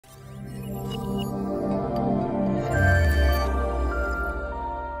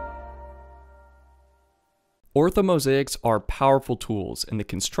Orthomosaics are powerful tools in the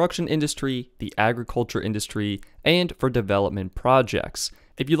construction industry, the agriculture industry, and for development projects.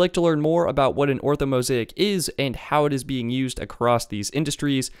 If you'd like to learn more about what an orthomosaic is and how it is being used across these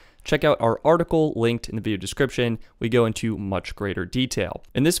industries, check out our article linked in the video description. We go into much greater detail.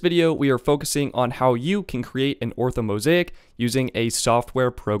 In this video, we are focusing on how you can create an orthomosaic using a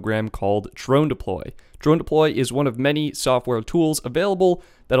software program called DroneDeploy. DroneDeploy is one of many software tools available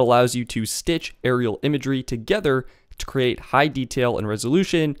that allows you to stitch aerial imagery together to create high detail and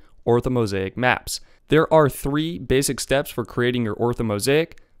resolution orthomosaic maps. There are three basic steps for creating your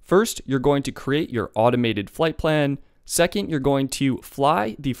orthomosaic. First, you're going to create your automated flight plan. Second, you're going to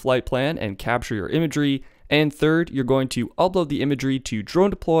fly the flight plan and capture your imagery. And third, you're going to upload the imagery to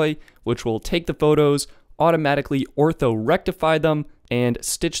DroneDeploy, which will take the photos, automatically ortho-rectify them, and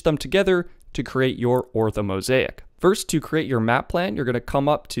stitch them together to create your orthomosaic. First, to create your map plan, you're going to come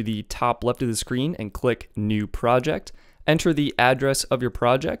up to the top left of the screen and click New Project. Enter the address of your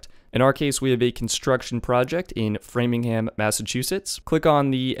project. In our case, we have a construction project in Framingham, Massachusetts. Click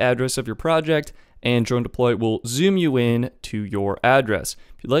on the address of your project, and DroneDeploy will zoom you in to your address.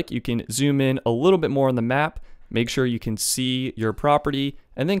 If you'd like, you can zoom in a little bit more on the map, make sure you can see your property,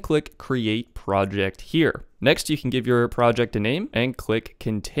 and then click Create Project here. Next, you can give your project a name and click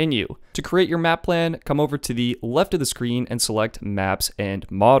Continue. To create your map plan, come over to the left of the screen and select Maps and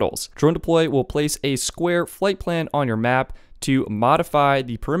Models. DroneDeploy will place a square flight plan on your map. To modify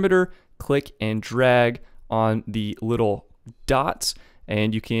the perimeter, click and drag on the little dots,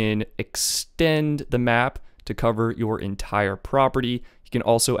 and you can extend the map to cover your entire property. You can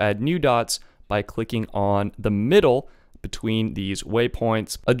also add new dots by clicking on the middle between these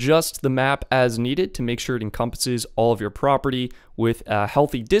waypoints. Adjust the map as needed to make sure it encompasses all of your property with a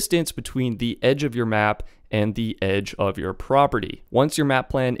healthy distance between the edge of your map and the edge of your property. Once your map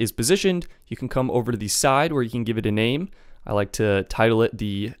plan is positioned, you can come over to the side where you can give it a name. I like to title it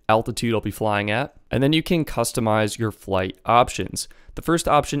the altitude I'll be flying at. And then you can customize your flight options. The first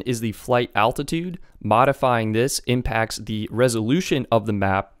option is the flight altitude. Modifying this impacts the resolution of the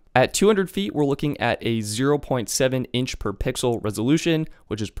map. At 200 feet, we're looking at a 0.7 inch per pixel resolution,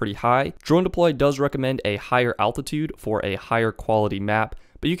 which is pretty high. DroneDeploy does recommend a higher altitude for a higher quality map,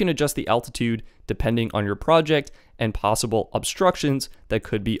 but you can adjust the altitude depending on your project and possible obstructions that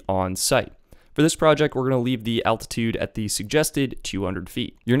could be on site. For this project, we're going to leave the altitude at the suggested 200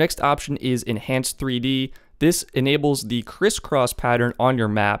 feet. Your next option is Enhanced 3D. This enables the crisscross pattern on your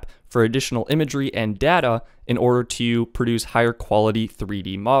map for additional imagery and data in order to produce higher quality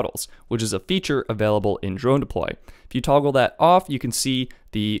 3D models, which is a feature available in DroneDeploy. If you toggle that off, you can see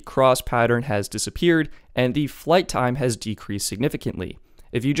the cross pattern has disappeared and the flight time has decreased significantly.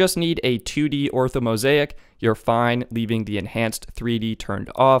 If you just need a 2D orthomosaic, you're fine leaving the enhanced 3D turned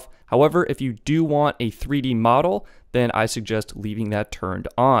off. However, if you do want a 3D model, then I suggest leaving that turned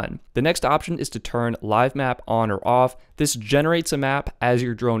on. The next option is to turn live map on or off. This generates a map as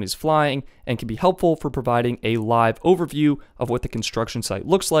your drone is flying and can be helpful for providing a live overview of what the construction site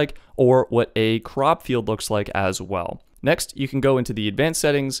looks like or what a crop field looks like as well. Next, you can go into the advanced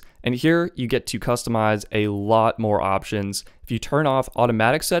settings, and here you get to customize a lot more options. If you turn off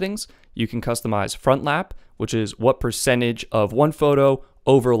automatic settings, you can customize front lap, which is what percentage of one photo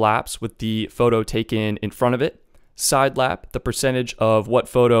overlaps with the photo taken in front of it. Side lap, the percentage of what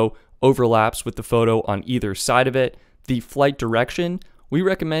photo overlaps with the photo on either side of it. The flight direction, we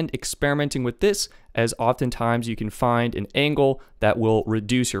recommend experimenting with this as oftentimes you can find an angle that will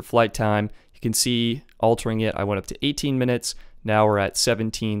reduce your flight time. You can see altering it, I went up to 18 minutes. Now we're at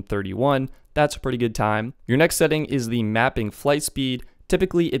 17:31. That's a pretty good time. Your next setting is the mapping flight speed.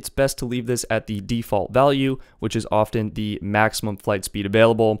 Typically, it's best to leave this at the default value, which is often the maximum flight speed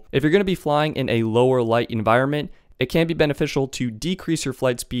available. If you're going to be flying in a lower light environment, it can be beneficial to decrease your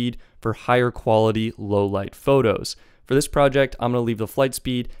flight speed for higher quality low light photos. For this project, I'm going to leave the flight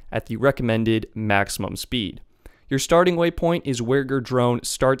speed at the recommended maximum speed. Your starting waypoint is where your drone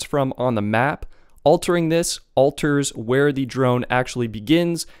starts from on the map. Altering this alters where the drone actually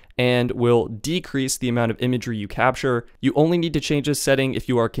begins and will decrease the amount of imagery you capture. You only need to change this setting if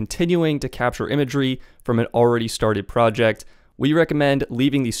you are continuing to capture imagery from an already started project. We recommend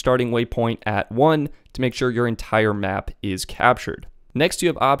leaving the starting waypoint at 1 to make sure your entire map is captured. Next, you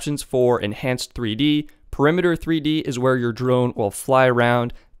have options for Enhanced 3D. Perimeter 3D is where your drone will fly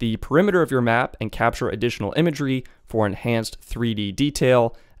around the perimeter of your map and capture additional imagery for enhanced 3D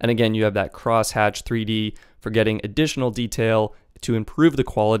detail. And again, you have that crosshatch 3D for getting additional detail to improve the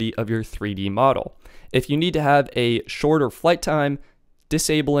quality of your 3D model. If you need to have a shorter flight time,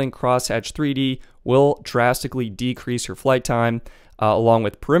 disabling crosshatch 3D will drastically decrease your flight time, along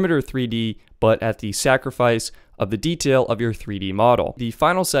with perimeter 3D, but at the sacrifice of the detail of your 3D model. The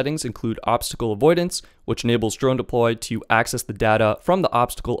final settings include obstacle avoidance, which enables DroneDeploy to access the data from the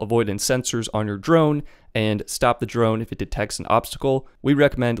obstacle avoidance sensors on your drone and stop the drone if it detects an obstacle. We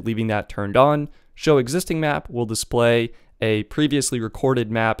recommend leaving that turned on. Show existing map will display a previously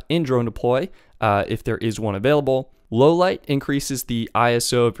recorded map in DroneDeploy if there is one available. Low light increases the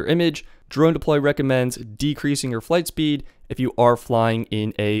ISO of your image. DroneDeploy recommends decreasing your flight speed if you are flying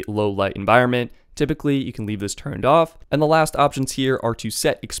in a low light environment. Typically, you can leave this turned off. And the last options here are to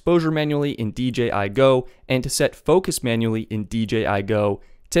set exposure manually in DJI Go and to set focus manually in DJI Go.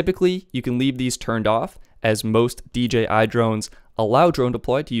 Typically, you can leave these turned off, as most DJI drones allow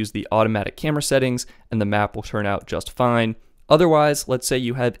DroneDeploy to use the automatic camera settings and the map will turn out just fine. Otherwise, let's say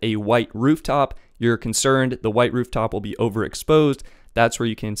you have a white rooftop, you're concerned the white rooftop will be overexposed. That's where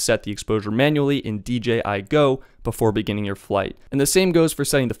you can set the exposure manually in DJI Go before beginning your flight. And the same goes for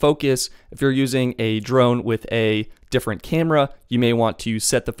setting the focus. If you're using a drone with a different camera, you may want to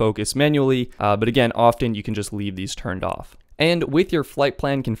set the focus manually, but again, often you can just leave these turned off. And with your flight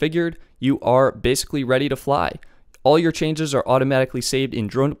plan configured, you are basically ready to fly. All your changes are automatically saved in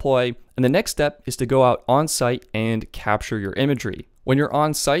DroneDeploy, and the next step is to go out on site and capture your imagery. When you're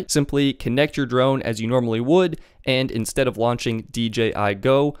on site, simply connect your drone as you normally would, and instead of launching DJI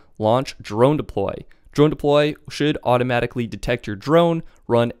Go, launch DroneDeploy. DroneDeploy should automatically detect your drone,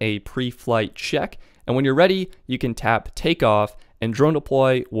 run a pre-flight check, and when you're ready, you can tap takeoff, and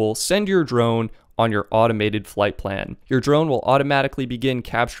DroneDeploy will send your drone on your automated flight plan. Your drone will automatically begin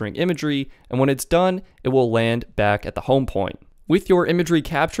capturing imagery, and when it's done, it will land back at the home point. With your imagery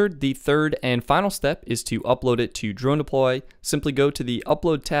captured, the third and final step is to upload it to DroneDeploy. Simply go to the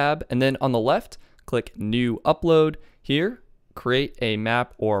Upload tab, and then on the left, click New Upload. Here, create a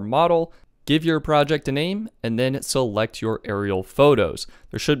map or model, give your project a name, and then select your aerial photos.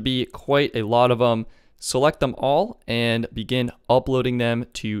 There should be quite a lot of them. Select them all and begin uploading them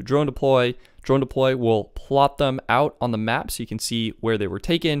to DroneDeploy. DroneDeploy will plot them out on the map so you can see where they were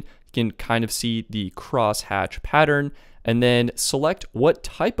taken. You can kind of see the crosshatch pattern, and then select what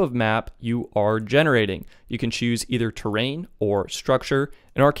type of map you are generating. You can choose either terrain or structure.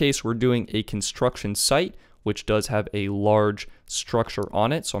 In our case, we're doing a construction site, which does have a large structure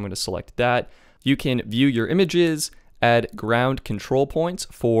on it, so I'm going to select that. You can view your images, add ground control points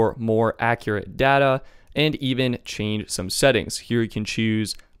for more accurate data, and even change some settings. Here you can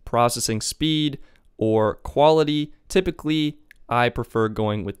choose processing speed or quality. Typically, I prefer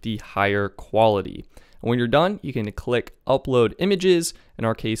going with the higher quality. And when you're done, you can click Upload Images, in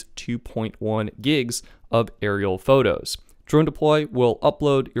our case 2.1 gigs of aerial photos. DroneDeploy will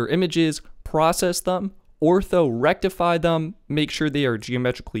upload your images, process them, ortho-rectify them, make sure they are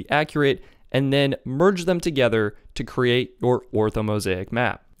geometrically accurate, and then merge them together to create your orthomosaic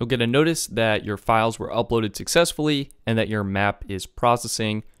map. You'll get a notice that your files were uploaded successfully and that your map is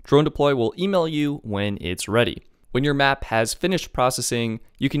processing. DroneDeploy will email you when it's ready. When your map has finished processing,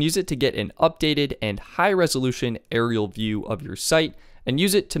 you can use it to get an updated and high-resolution aerial view of your site and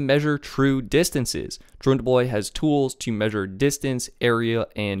use it to measure true distances. DroneDeploy has tools to measure distance, area,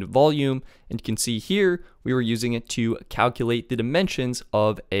 and volume, and you can see here we were using it to calculate the dimensions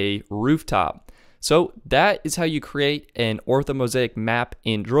of a rooftop. So that is how you create an orthomosaic map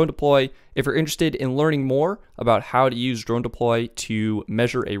in DroneDeploy. If you're interested in learning more about how to use DroneDeploy to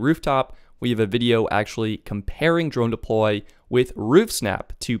measure a rooftop, we have a video actually comparing DroneDeploy with RoofSnap,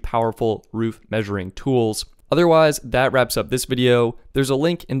 two powerful roof measuring tools. Otherwise, that wraps up this video. There's a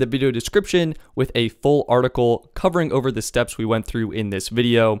link in the video description with a full article covering over the steps we went through in this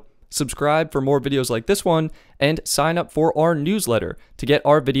video. Subscribe for more videos like this one, and sign up for our newsletter to get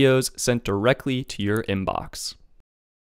our videos sent directly to your inbox.